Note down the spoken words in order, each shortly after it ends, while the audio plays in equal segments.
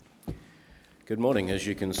Good morning. As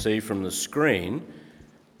you can see from the screen,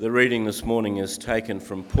 the reading this morning is taken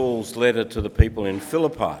from Paul's letter to the people in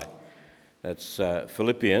Philippi. That's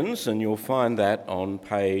Philippians, and you'll find that on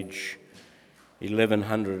page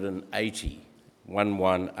 1180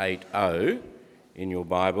 in your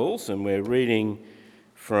Bibles, and we're reading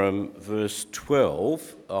from verse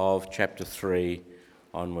 12 of chapter 3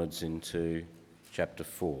 onwards into chapter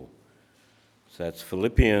 4. So that's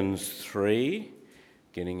Philippians 3,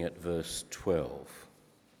 beginning at verse 12.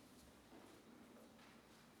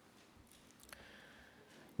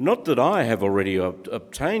 Not that I have already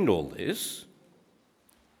obtained all this,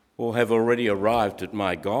 or have already arrived at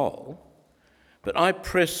my goal, but I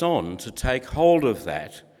press on to take hold of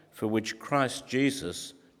that for which Christ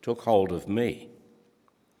Jesus took hold of me.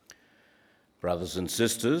 Brothers and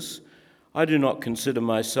sisters, I do not consider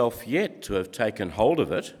myself yet to have taken hold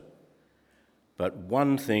of it, but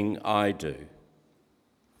one thing I do.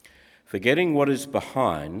 Forgetting what is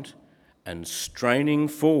behind and straining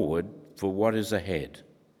forward for what is ahead,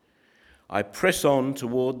 I press on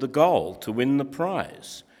toward the goal to win the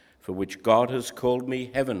prize for which God has called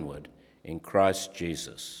me heavenward in Christ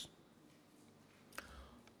Jesus.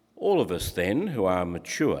 All of us then who are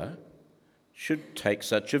mature should take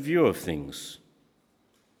such a view of things.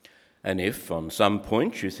 And if on some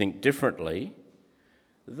point you think differently,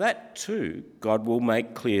 that too God will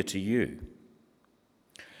make clear to you.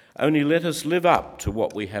 Only let us live up to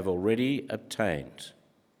what we have already obtained.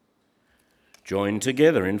 Join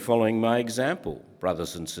together in following my example,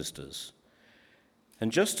 brothers and sisters.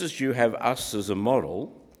 And just as you have us as a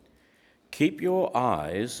model, keep your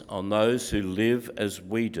eyes on those who live as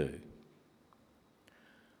we do.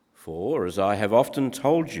 For, as I have often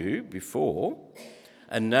told you before,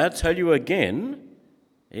 and now tell you again,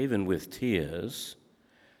 even with tears,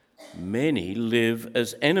 many live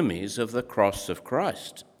as enemies of the cross of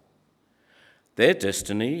Christ. Their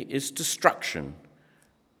destiny is destruction.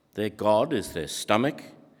 Their God is their stomach,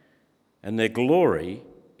 and their glory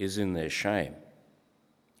is in their shame.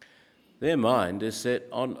 Their mind is set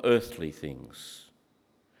on earthly things.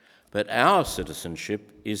 But our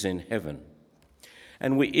citizenship is in heaven,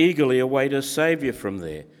 and we eagerly await a Saviour from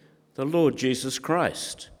there, the Lord Jesus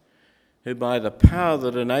Christ, who by the power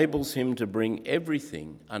that enables him to bring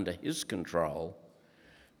everything under his control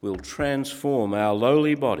will transform our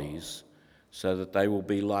lowly bodies so that they will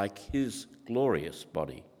be like his glorious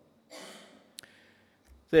body.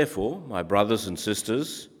 Therefore, my brothers and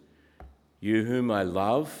sisters, you whom I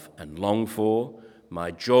love and long for,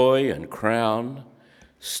 my joy and crown,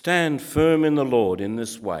 stand firm in the Lord in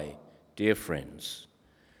this way, dear friends.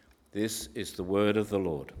 This is the word of the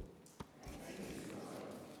Lord.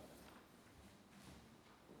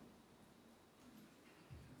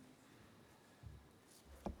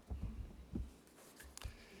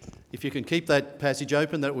 If you can keep that passage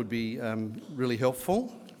open, that would be really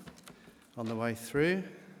helpful on the way through.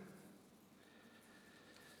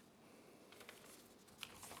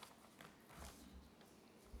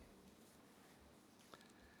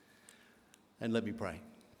 And let me pray.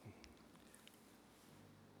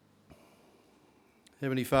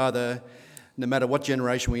 Heavenly Father, no matter what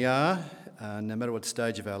generation we are, no matter what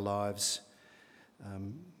stage of our lives,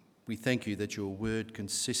 we thank you that your word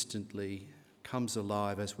consistently comes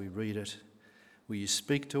alive as we read it. Will you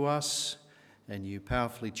speak to us and you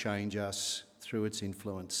powerfully change us through its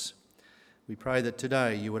influence. We pray that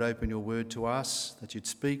today you would open your word to us, that you'd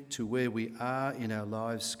speak to where we are in our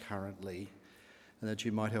lives currently, and that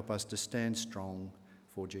you might help us to stand strong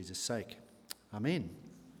for Jesus' sake. Amen.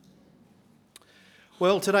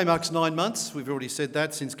 Well, today marks 9 months. We've already said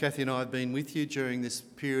that since Kathy and I have been with you during this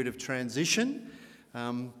period of transition.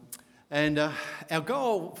 And our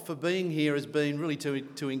goal for being here has been really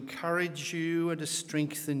to encourage you and to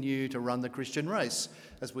strengthen you to run the Christian race,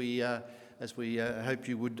 as we hope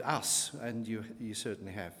you would us, and you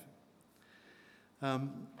certainly have.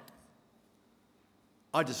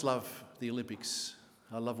 I just love the Olympics.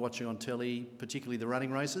 I love watching on telly, particularly the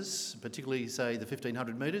running races, particularly, say, the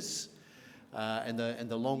 1,500 metres and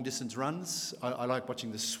the long distance runs. I like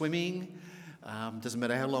watching the swimming. Doesn't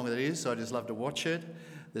matter how long it is, I just love to watch it.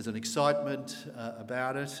 There's an excitement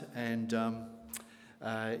about it, and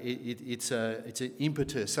it's an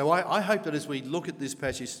impetus. So I hope that as we look at this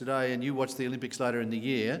passage today and you watch the Olympics later in the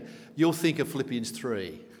year, you'll think of Philippians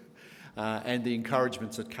 3 and the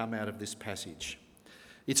encouragements that come out of this passage.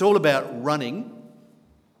 It's all about running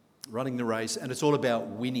the race, and it's all about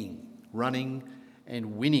winning, running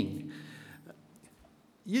and winning.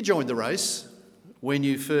 You joined the race when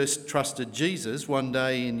you first trusted Jesus one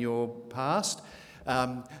day in your past.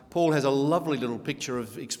 Paul has a lovely little picture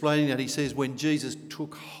of explaining that. He says, when Jesus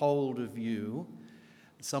took hold of you,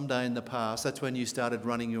 someday in the past, that's when you started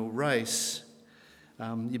running your race.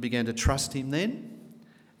 You began to trust him then,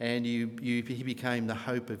 and he became the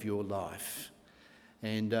hope of your life.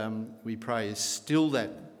 And we pray still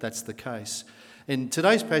that's the case. And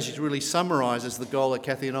today's passage really summarises the goal that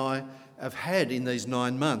Kathy and I have had in these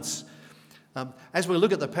 9 months. As we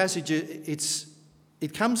look at the passage,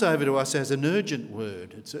 it comes over to us as an urgent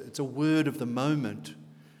word. It's a word of the moment,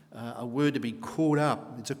 a word to be caught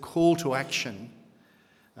up. It's a call to action.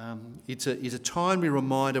 It's a timely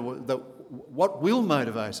reminder that what will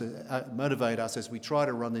motivate us as we try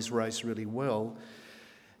to run this race really well.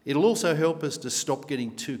 It'll also help us to stop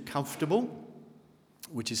getting too comfortable,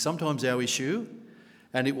 which is sometimes our issue,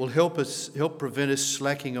 and it will help prevent us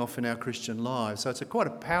slacking off in our Christian lives. So it's quite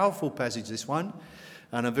a powerful passage, this one,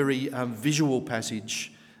 and a very visual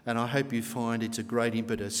passage, and I hope you find it's a great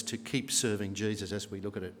impetus to keep serving Jesus as we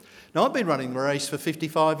look at it. Now, I've been running the race for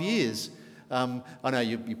 55 years. I know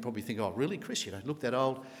you probably think, oh, really, Chris, you don't look that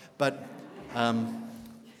old. But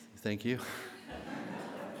thank you.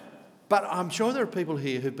 But I'm sure there are people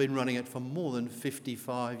here who've been running it for more than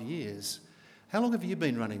 55 years. How long have you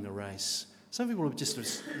been running the race? Some people have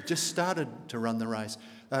just started to run the race.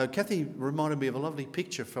 Kathy reminded me of a lovely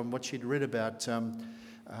picture from what she'd read about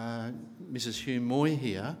Mrs. Hugh Moy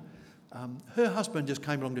here. Her husband just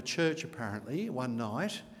came along to church apparently one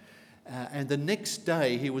night, and the next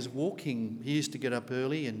day he was walking. He used to get up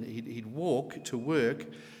early and he'd walk to work,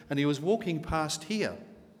 and he was walking past here.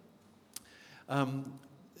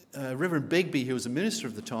 Reverend Begbie, who was a minister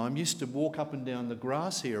of the time, used to walk up and down the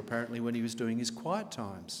grass here apparently when he was doing his quiet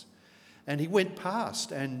times. And he went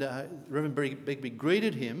past, and Reverend Begbie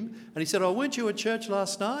greeted him, and he said, "Oh, weren't you at church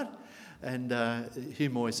last night?" And Hugh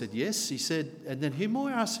Moy said, "Yes." He said, and then Hugh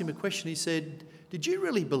Moy asked him a question. He said, "Did you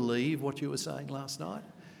really believe what you were saying last night?"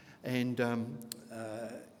 And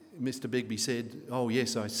Mr. Begbie said, "Oh,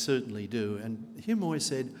 yes, I certainly do." And Hugh Moy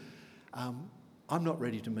said, "I'm not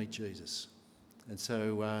ready to meet Jesus." And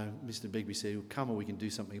so Mr. Begbie said, "Well, come on, we can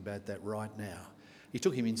do something about that right now." He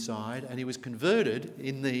took him inside, and he was converted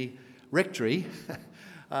in the rectory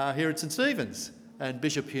here at St Stephen's. And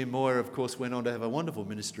Bishop Hugh Moyer, of course, went on to have a wonderful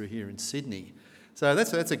ministry here in Sydney. So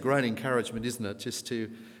that's a great encouragement, isn't it? Just to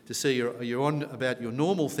see you're on about your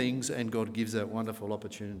normal things, and God gives that wonderful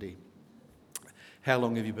opportunity. How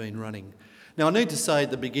long have you been running? Now, I need to say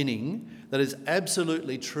at the beginning that it's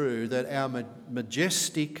absolutely true that our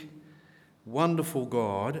majestic, wonderful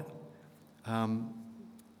God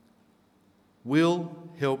will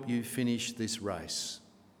help you finish this race.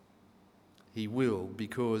 He will,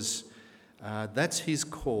 because that's his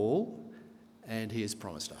call, and he has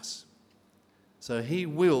promised us. So he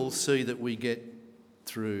will see that we get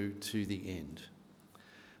through to the end.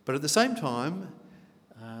 But at the same time,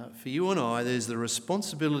 for you and I, there's the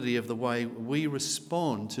responsibility of the way we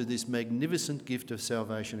respond to this magnificent gift of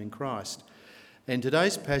salvation in Christ. And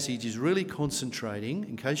today's passage is really concentrating,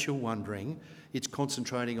 in case you're wondering, it's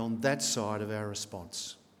concentrating on that side of our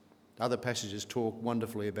response. Other passages talk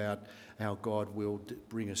wonderfully about how God will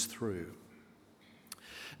bring us through.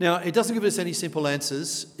 Now, it doesn't give us any simple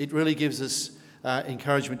answers. It really gives us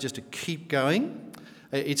encouragement just to keep going.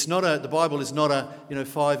 The Bible is not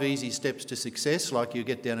 5 easy steps to success like you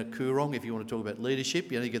get down at Coorong if you want to talk about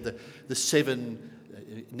leadership. You get the 7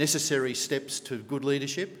 necessary steps to good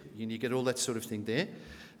leadership. You get all that sort of thing there.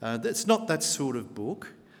 It's not that sort of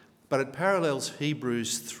book, but it parallels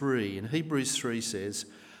Hebrews 3. And Hebrews 3 says,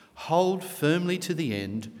 "Hold firmly to the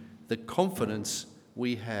end the confidence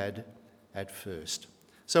we had at first."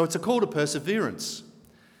 So it's a call to perseverance.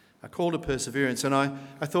 A call to perseverance. And I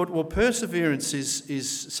thought, well, perseverance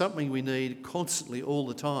is something we need constantly all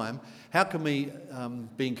the time. How can we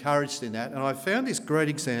be encouraged in that? And I found this great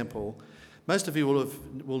example. Most of you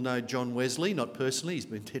will know John Wesley, not personally, he's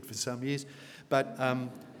been dead for some years,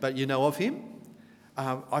 but you know of him.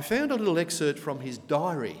 I found a little excerpt from his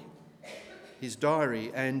diary,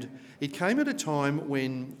 and it came at a time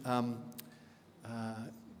when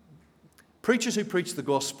preachers who preached the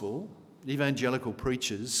gospel, evangelical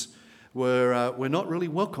preachers, were not really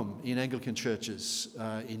welcome in Anglican churches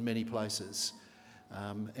in many places.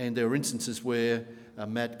 And there were instances where,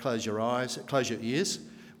 Matt, close your ears,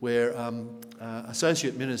 where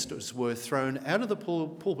associate ministers were thrown out of the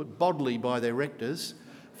pulpit bodily by their rectors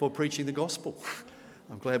for preaching the gospel.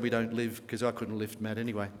 I'm glad we don't live, because I couldn't lift Matt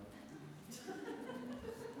anyway.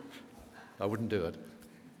 I wouldn't do it.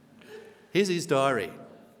 Here's his diary.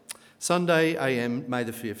 Sunday AM, May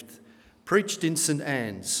the 5th. Preached in St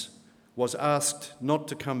Anne's. Was asked not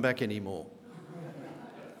to come back anymore.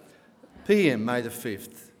 p.m. May the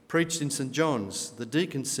 5th, preached in St John's. The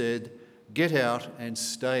deacon said, "Get out and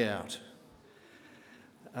stay out."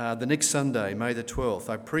 The next Sunday, May the 12th,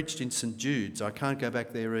 I preached in St Jude's. I can't go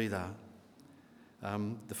back there either.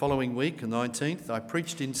 The following week, the 19th, I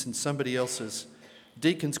preached in St somebody else's.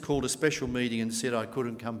 Deacons called a special meeting and said I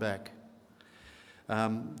couldn't come back.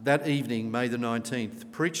 That evening, May the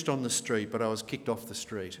 19th, preached on the street, but I was kicked off the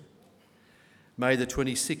street. May the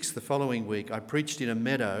 26th, the following week, I preached in a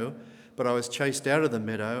meadow, but I was chased out of the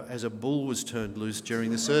meadow as a bull was turned loose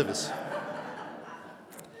during the service.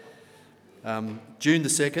 June the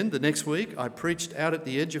 2nd, the next week, I preached out at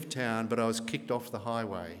the edge of town, but I was kicked off the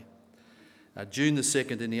highway. June the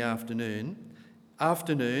 2nd in the afternoon,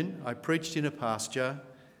 I preached in a pasture.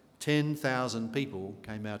 10,000 people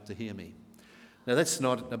came out to hear me. Now, that's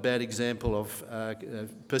not a bad example of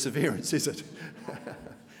perseverance, is it?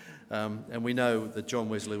 And we know that John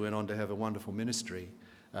Wesley went on to have a wonderful ministry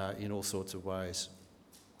in all sorts of ways.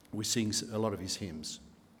 We sing a lot of his hymns.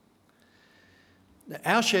 Now,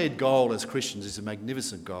 our shared goal as Christians is a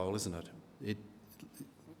magnificent goal, isn't it?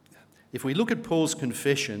 If we look at Paul's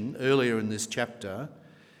confession earlier in this chapter,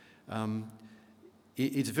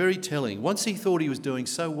 it's very telling. Once he thought he was doing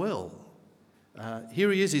so well,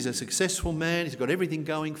 here he is, he's a successful man, he's got everything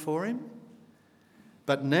going for him,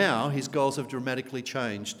 but now his goals have dramatically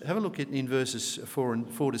changed. Have a look in verses 4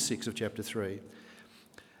 to 6 of chapter 3.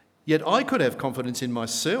 Yet I could have confidence in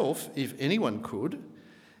myself if anyone could.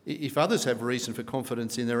 If others have reason for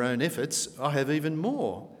confidence in their own efforts, I have even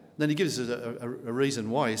more. Then he gives us a reason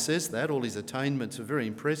why he says that. All his attainments are very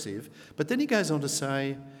impressive. But then he goes on to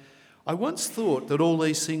say, I once thought that all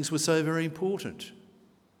these things were so very important,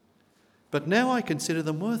 but now I consider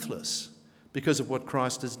them worthless because of what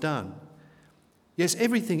Christ has done. Yes,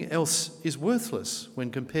 everything else is worthless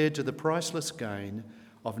when compared to the priceless gain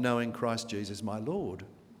of knowing Christ Jesus my Lord.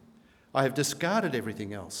 I have discarded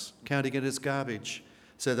everything else, counting it as garbage,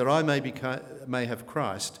 so that I may have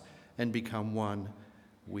Christ and become one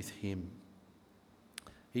with him.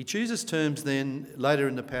 He chooses terms then later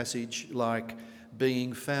in the passage like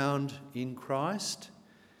being found in Christ,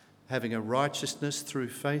 having a righteousness through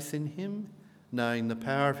faith in him, knowing the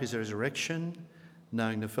power of his resurrection,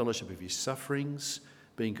 knowing the fellowship of his sufferings,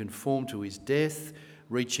 being conformed to his death,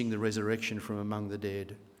 reaching the resurrection from among the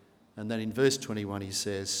dead. And then in verse 21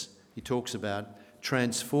 he talks about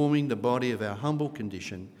transforming the body of our humble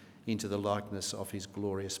condition into the likeness of his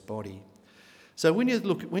glorious body. So when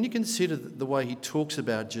you consider the way he talks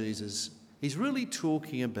about Jesus, he's really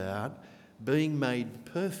talking about being made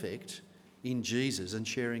perfect in Jesus and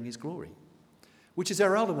sharing his glory, which is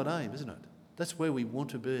our ultimate aim, isn't it? That's where we want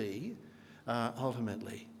to be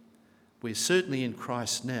ultimately. We're certainly in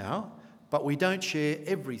Christ now, but we don't share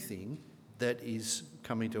everything that is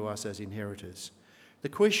coming to us as inheritors. The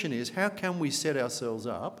question is, how can we set ourselves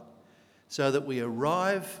up so that we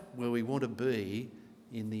arrive where we want to be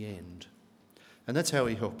in the end? And that's how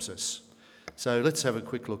he helps us. So let's have a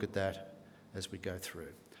quick look at that as we go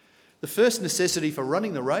through. The first necessity for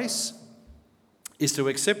running the race is to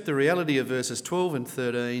accept the reality of verses 12 and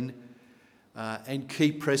 13 and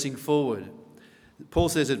keep pressing forward. Paul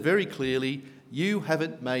says it very clearly, you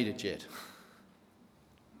haven't made it yet.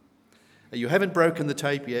 You haven't broken the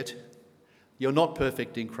tape yet. You're not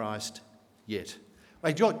perfect in Christ yet.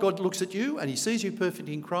 God looks at you and he sees you perfect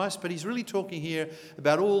in Christ, but he's really talking here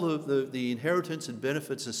about all the inheritance and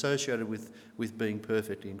benefits associated with being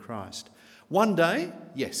perfect in Christ. One day,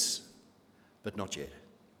 yes, but not yet.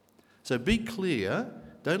 So be clear,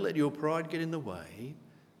 don't let your pride get in the way.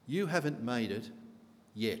 You haven't made it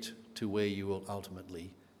yet to where you will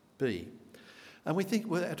ultimately be. And we think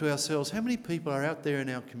to ourselves, how many people are out there in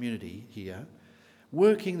our community here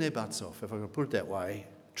working their butts off, if I can put it that way,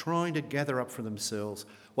 trying to gather up for themselves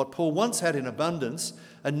what Paul once had in abundance,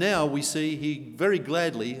 and now we see he very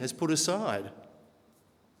gladly has put aside.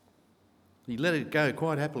 He let it go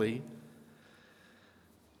quite happily.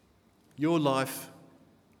 Your life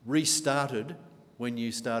restarted when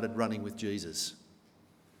you started running with Jesus.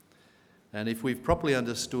 And if we've properly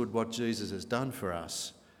understood what Jesus has done for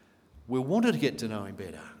us, we wanted to get to know him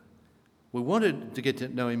better. We wanted to get to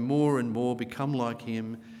know him more and more, become like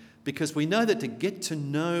him, because we know that to get to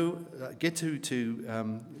know,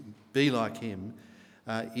 be like him,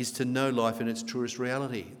 is to know life in its truest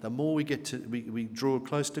reality. The more we draw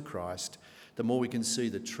close to Christ, the more we can see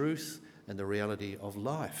the truth and the reality of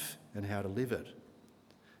life and how to live it.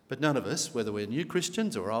 But none of us, whether we're new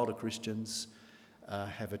Christians or older Christians,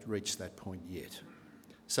 haven't reached that point yet.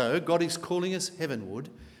 So God is calling us heavenward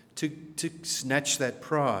to snatch that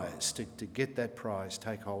prize, to get that prize,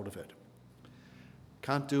 take hold of it.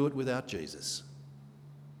 Can't do it without Jesus.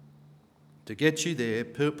 To get you there,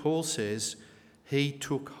 Paul says, he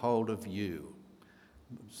took hold of you.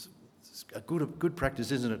 It's a good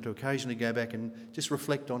practice, isn't it, to occasionally go back and just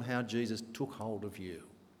reflect on how Jesus took hold of you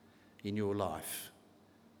in your life.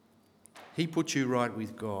 He put you right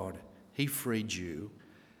with God. He freed you.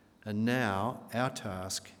 And now our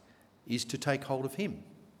task is to take hold of him.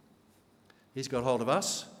 He's got hold of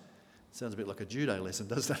us. Sounds a bit like a judo lesson,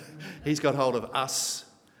 doesn't it? He's got hold of us.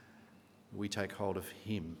 We take hold of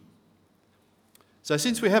him. So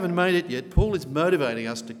since we haven't made it yet, Paul is motivating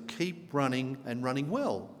us to keep running and running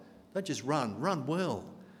well. Don't just run well.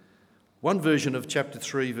 One version of chapter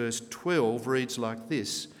 3, verse 12 reads like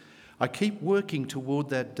this: I keep working toward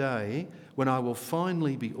that day when I will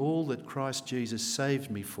finally be all that Christ Jesus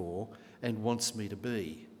saved me for and wants me to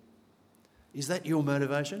be. Is that your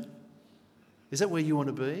motivation? Is that where you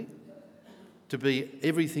want to be? To be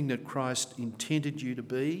everything that Christ intended you to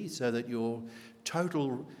be, so that your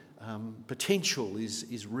total potential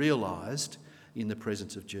is realised in the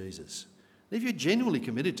presence of Jesus. If you're genuinely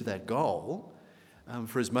committed to that goal,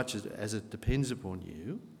 for as much as it depends upon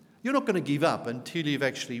you, you're not going to give up until you've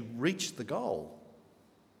actually reached the goal.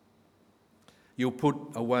 You'll put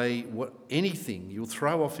away anything, you'll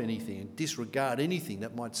throw off anything and disregard anything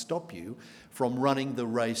that might stop you from running the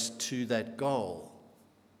race to that goal.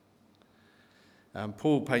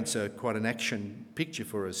 Paul paints quite an action picture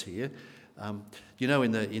for us here.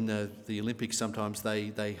 In the Olympics, sometimes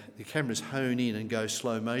the cameras hone in and go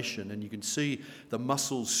slow motion, and you can see the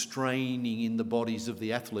muscles straining in the bodies of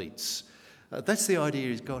the athletes. That's the idea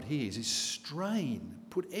he's got here, is strain.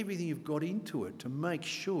 Put everything you've got into it to make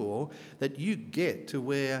sure that you get to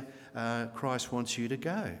where Christ wants you to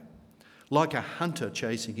go. Like a hunter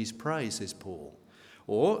chasing his prey, says Paul.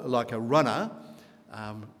 Or like a runner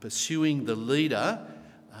pursuing the leader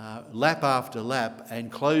lap after lap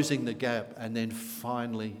and closing the gap and then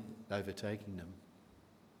finally overtaking them.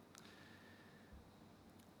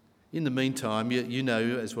 In the meantime, you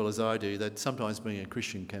know as well as I do that sometimes being a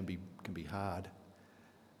Christian can be hard.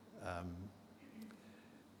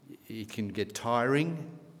 It can get tiring.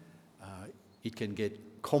 It can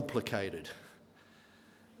get complicated.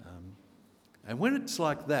 And when it's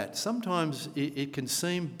like that, sometimes it can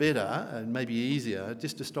seem better and maybe easier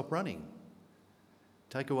just to stop running.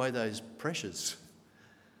 Take away those pressures.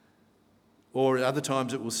 Or at other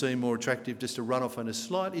times it will seem more attractive just to run off in a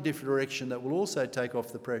slightly different direction that will also take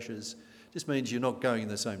off the pressures. Just means you're not going in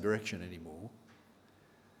the same direction anymore.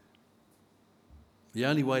 The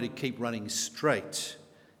only way to keep running straight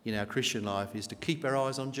in our Christian life is to keep our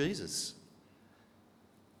eyes on Jesus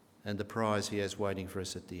and the prize he has waiting for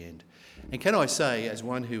us at the end. And can I say, as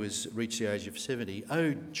one who has reached the age of 70,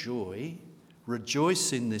 oh joy,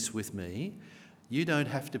 rejoice in this with me. You don't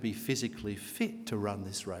have to be physically fit to run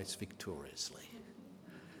this race victoriously.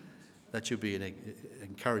 That should be an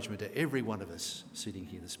encouragement to every one of us sitting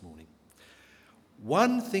here this morning.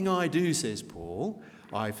 One thing I do, says Paul,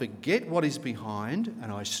 I forget what is behind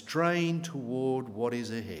and I strain toward what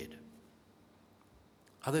is ahead.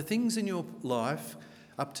 Are there things in your life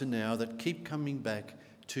up to now that keep coming back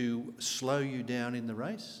to slow you down in the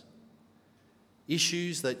race?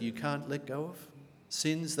 Issues that you can't let go of?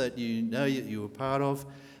 Sins that you know you were part of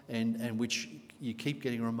and which you keep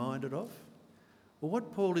getting reminded of? Well,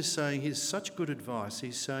 what Paul is saying is such good advice.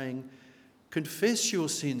 He's saying, confess your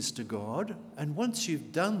sins to God, and once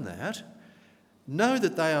you've done that, know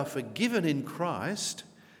that they are forgiven in Christ,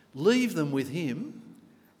 leave them with him,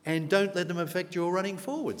 and don't let them affect your running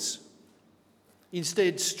forwards.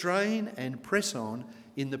 Instead, strain and press on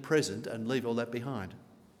in the present and leave all that behind.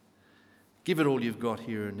 Give it all you've got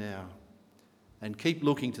here and now, and keep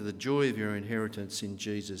looking to the joy of your inheritance in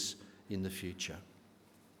Jesus in the future.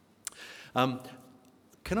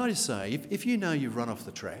 Can I just say, if you know you've run off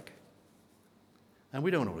the track, and we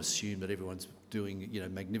don't want to assume that everyone's doing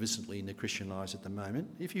magnificently in their Christian lives at the moment,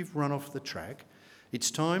 if you've run off the track, it's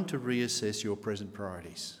time to reassess your present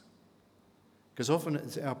priorities. Because often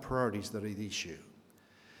it's our priorities that are the issue.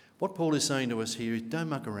 What Paul is saying to us here is don't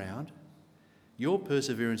muck around. Your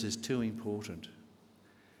perseverance is too important.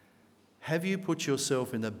 Have you put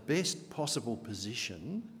yourself in the best possible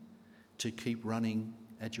position to keep running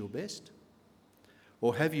at your best?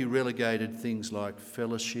 Or have you relegated things like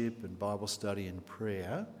fellowship and Bible study and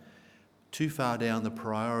prayer too far down the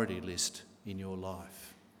priority list in your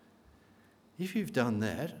life? If you've done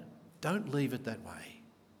that, don't leave it that way.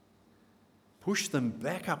 Push them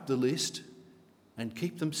back up the list and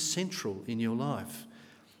keep them central in your life.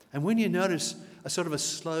 And when you notice a sort of a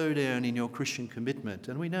slowdown in your Christian commitment,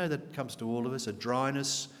 and we know that comes to all of us, a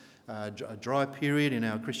dryness, a dry period in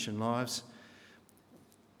our Christian lives,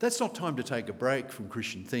 that's not time to take a break from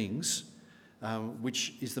Christian things.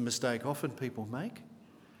 which is the mistake often people make.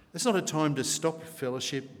 It's not a time to stop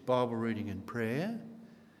fellowship, Bible reading and prayer,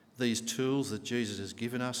 these tools that Jesus has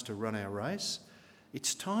given us to run our race.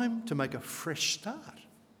 It's time to make a fresh start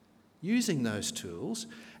using those tools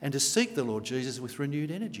and to seek the Lord Jesus with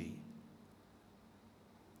renewed energy.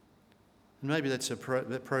 And maybe that's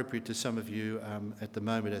appropriate to some of you at the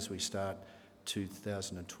moment as we start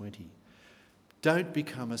 2020. Don't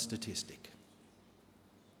become a statistic.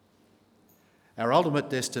 Our ultimate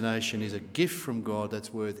destination is a gift from God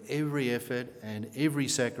that's worth every effort and every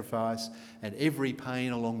sacrifice and every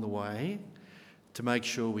pain along the way to make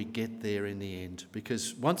sure we get there in the end.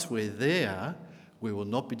 Because once we're there, we will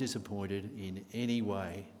not be disappointed in any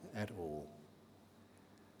way at all.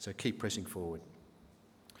 So keep pressing forward.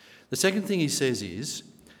 The second thing he says is,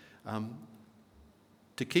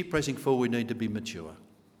 to keep pressing forward, we need to be mature.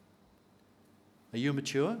 Are you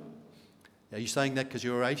mature? Are you saying that because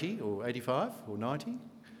you're 80 or 85 or 90? It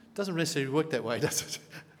doesn't necessarily work that way, does it?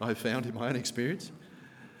 I've found in my own experience.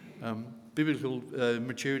 Biblical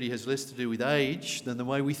maturity has less to do with age than the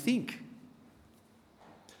way we think.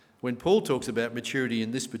 When Paul talks about maturity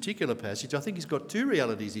in this particular passage, I think he's got two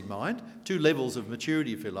realities in mind, two levels of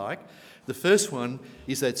maturity, if you like. The first one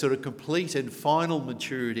is that sort of complete and final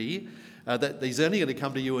maturity that is only going to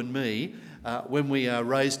come to you and me when we are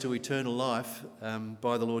raised to eternal life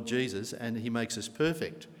by the Lord Jesus and he makes us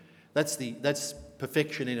perfect. That's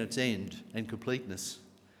perfection in its end and completeness.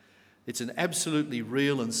 It's an absolutely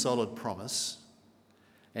real and solid promise.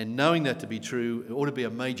 And knowing that to be true, it ought to be a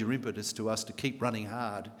major impetus to us to keep running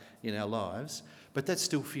hard in our lives, but that's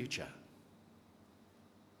still future.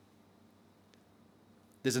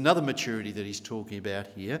 There's another maturity that he's talking about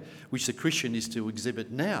here, which the Christian is to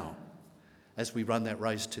exhibit now as we run that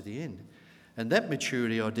race to the end. And that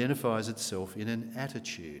maturity identifies itself in an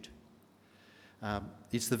attitude.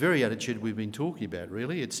 It's the very attitude we've been talking about,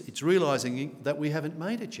 really. It's realising that we haven't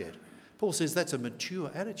made it yet. Paul says that's a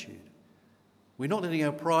mature attitude. We're not letting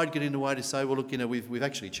our pride get in the way to say, well, look, we've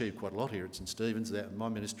actually achieved quite a lot here at St Stephen's. My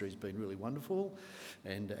ministry has been really wonderful,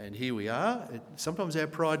 and here we are. Sometimes our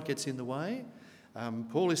pride gets in the way.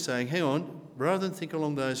 Paul is saying, hang on, rather than think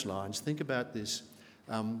along those lines, think about this.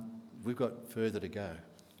 We've got further to go.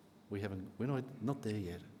 We're not there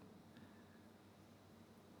yet.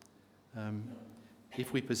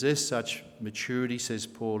 If we possess such maturity, says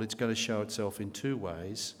Paul, it's going to show itself in two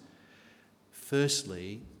ways.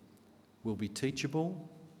 Firstly, we'll be teachable,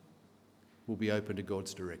 we'll be open to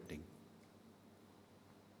God's directing.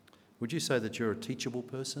 Would you say that you're a teachable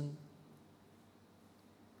person?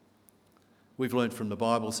 We've learned from the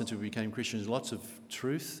Bible since we became Christians lots of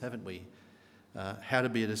truth, haven't we? How to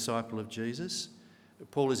be a disciple of Jesus.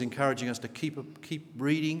 Paul is encouraging us to keep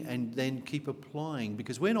reading and then keep applying,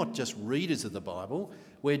 because we're not just readers of the Bible,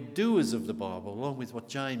 we're doers of the Bible, along with what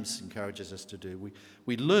James encourages us to do.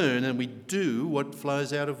 We learn and we do what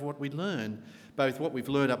flows out of what we learn, both what we've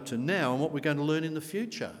learned up to now and what we're going to learn in the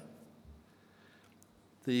future.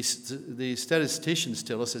 The statisticians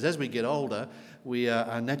tell us that as we get older, we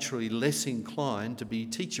are naturally less inclined to be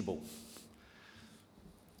teachable.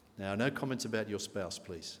 Now, no comments about your spouse,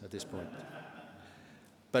 please, at this point.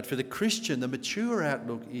 But for the Christian, the mature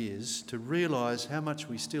outlook is to realise how much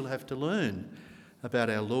we still have to learn about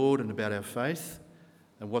our Lord and about our faith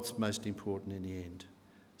and what's most important in the end.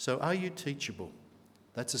 So are you teachable?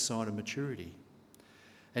 That's a sign of maturity.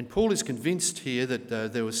 And Paul is convinced here that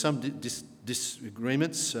there were some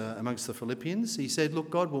disagreements amongst the Philippians. He said, look,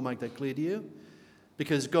 God will make that clear to you,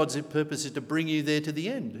 because God's purpose is to bring you there to the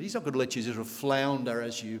end. He's not going to let you sort of flounder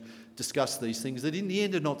as you discuss these things that in the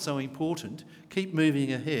end are not so important. Keep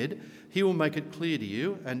moving ahead. He will make it clear to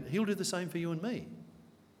you, and he'll do the same for you and me.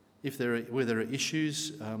 Where there are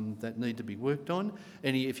issues that need to be worked on,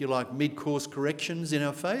 any, if you like, mid-course corrections in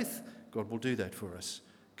our faith, God will do that for us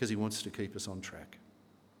because he wants to keep us on track.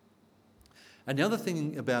 And the other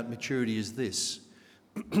thing about maturity is this.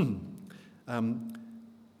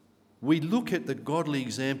 We look at the godly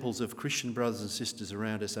examples of Christian brothers and sisters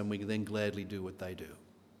around us and we then gladly do what they do.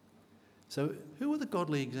 So who are the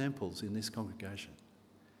godly examples in this congregation?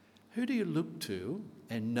 Who do you look to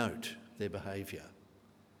and note their behaviour?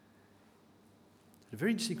 A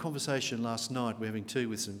very interesting conversation last night. We're having tea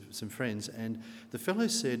with some friends, and the fellow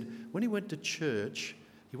said when he went to church,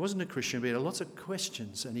 he wasn't a Christian, but he had lots of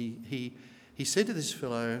questions, and he said to this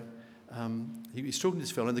fellow, he was talking to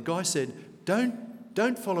this fellow, and the guy said,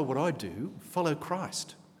 don't follow what I do, follow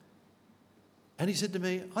Christ. And he said to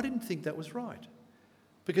me, I didn't think that was right.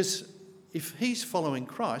 Because if he's following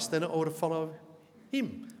Christ, then I ought to follow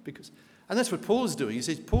him. Because And that's what Paul is doing. He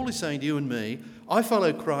says, Paul is saying to you and me, I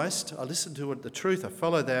follow Christ, I listen to the truth, I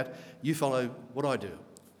follow that, you follow what I do.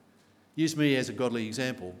 Use me as a godly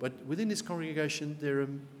example. But within this congregation, there are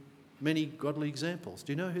many godly examples.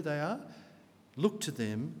 Do you know who they are? Look to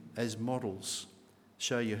them as models,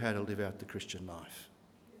 show you how to live out the Christian life.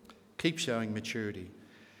 Keep showing maturity.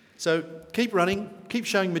 So keep running, keep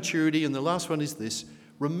showing maturity. And the last one is this.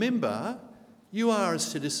 Remember, you are a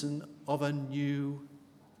citizen of a new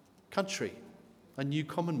country, a new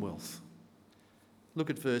commonwealth. Look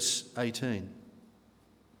at verse 18.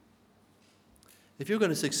 If you're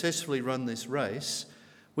going to successfully run this race,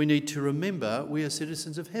 we need to remember we are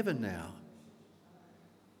citizens of heaven now.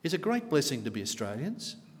 It's a great blessing to be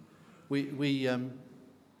Australians. Their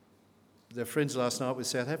friends last night were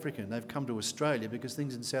South African. They've come to Australia because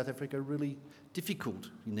things in South Africa are really difficult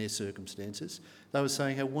in their circumstances. They were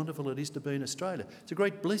saying how wonderful it is to be in Australia. It's a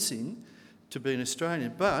great blessing to be an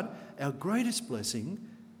Australian, but our greatest blessing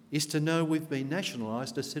is to know we've been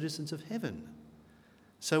nationalised as citizens of heaven.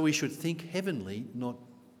 So we should think heavenly, not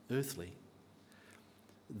earthly.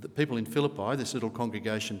 The people in Philippi, this little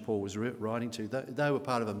congregation Paul was writing to, they were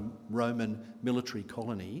part of a Roman military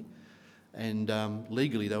colony, and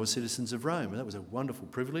legally they were citizens of Rome. And that was a wonderful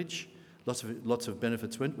privilege. Lots of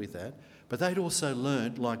benefits went with that. But they'd also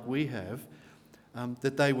learned, like we have,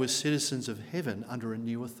 that they were citizens of heaven under a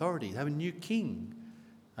new authority. They have a new king,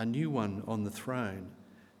 a new one on the throne,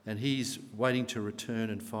 and he's waiting to return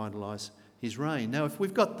and finalise his reign. Now, if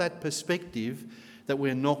we've got that perspective, that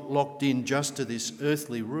we're not locked in just to this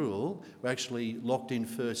earthly rule, we're actually locked in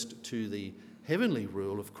first to the heavenly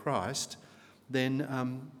rule of Christ, then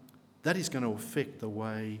that is going to affect the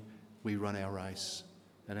way we run our race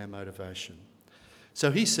and our motivation. So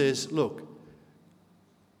he says, look,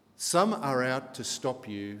 some are out to stop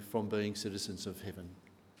you from being citizens of heaven.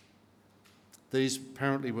 These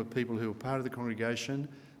apparently were people who were part of the congregation,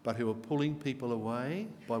 but who were pulling people away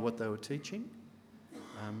by what they were teaching.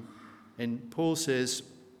 And Paul says,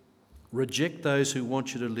 reject those who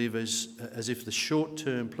want you to live as if the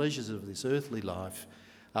short-term pleasures of this earthly life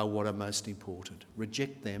are what are most important.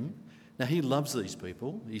 Reject them. Now, he loves these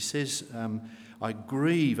people. He says, I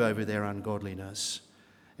grieve over their ungodliness,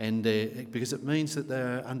 and because it means that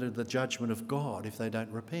they're under the judgment of God if they don't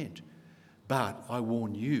repent. But I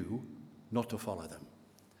warn you not to follow them.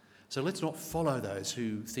 So let's not follow those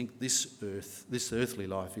who think this earthly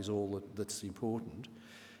life is all that's important,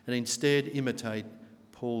 and instead imitate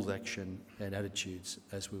Paul's action and attitudes,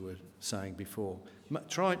 as we were saying before.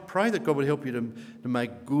 Pray that God would help you to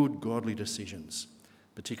make good, godly decisions,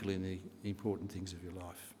 particularly in the important things of your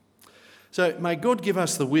life. So may God give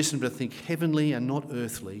us the wisdom to think heavenly and not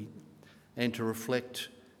earthly, and to reflect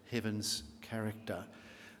heaven's character.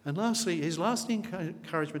 And lastly, his last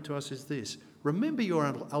encouragement to us is this: remember your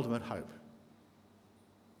ultimate hope.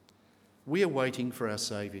 We are waiting for our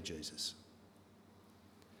Saviour Jesus.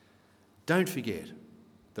 Don't forget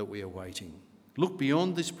that we are waiting. Look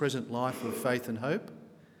beyond this present life of faith and hope.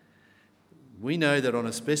 We know that on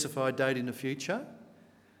a specified date in the future,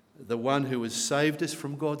 the one who has saved us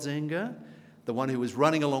from God's anger, the one who is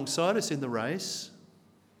running alongside us in the race,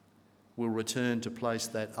 will return to place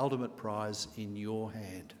that ultimate prize in your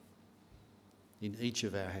hand, in each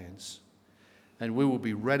of our hands. And we will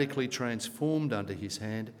be radically transformed under his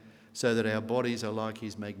hand so that our bodies are like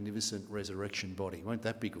his magnificent resurrection body. Won't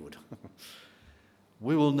that be good?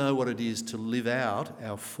 We will know what it is to live out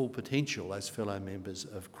our full potential as fellow members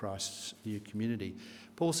of Christ's new community.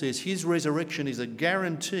 Paul says his resurrection is a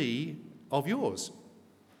guarantee of yours.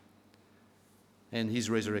 And his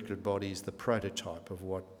resurrected body is the prototype of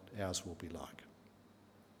what ours will be like.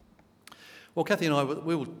 Well, Kathy and I,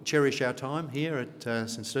 we will cherish our time here at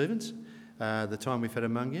St Stephen's, the time we've had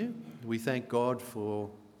among you. We thank God for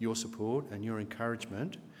your support and your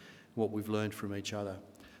encouragement, what we've learned from each other.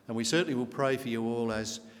 And we certainly will pray for you all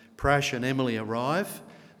as Prash and Emily arrive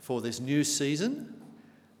for this new season,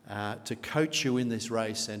 to coach you in this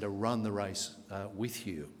race and to run the race with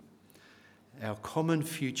you. Our common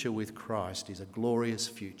future with Christ is a glorious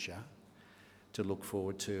future to look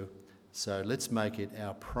forward to. So let's make it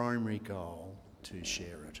our primary goal to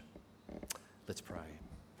share it. Let's pray.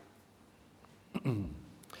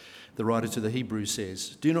 The writer to the Hebrews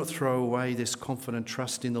says, do not throw away this confident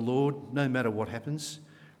trust in the Lord, no matter what happens.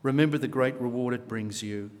 Remember the great reward it brings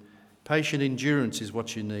you. Patient endurance is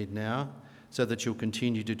what you need now, so that you'll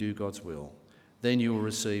continue to do God's will. Then you will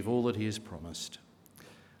receive all that he has promised.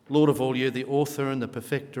 Lord of all, you're the author and the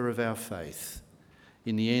perfecter of our faith.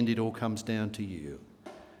 In the end, it all comes down to you.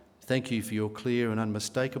 Thank you for your clear and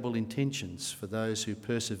unmistakable intentions for those who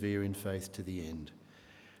persevere in faith to the end.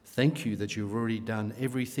 Thank you that you've already done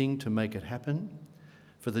everything to make it happen.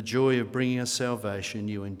 For the joy of bringing us salvation,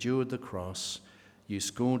 you endured the cross, you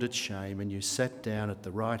scorned its shame, and you sat down at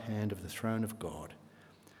the right hand of the throne of God.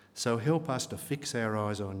 So help us to fix our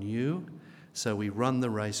eyes on you, so we run the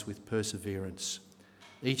race with perseverance.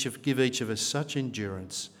 Give each of us such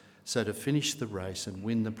endurance, so to finish the race and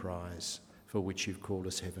win the prize for which you've called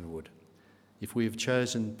us heavenward. If we have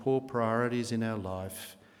chosen poor priorities in our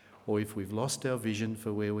life, or if we've lost our vision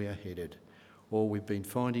for where we are headed, or we've been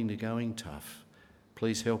finding the going tough,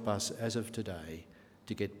 please help us as of today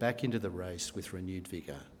to get back into the race with renewed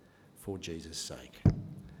vigour for Jesus' sake.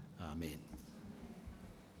 Amen.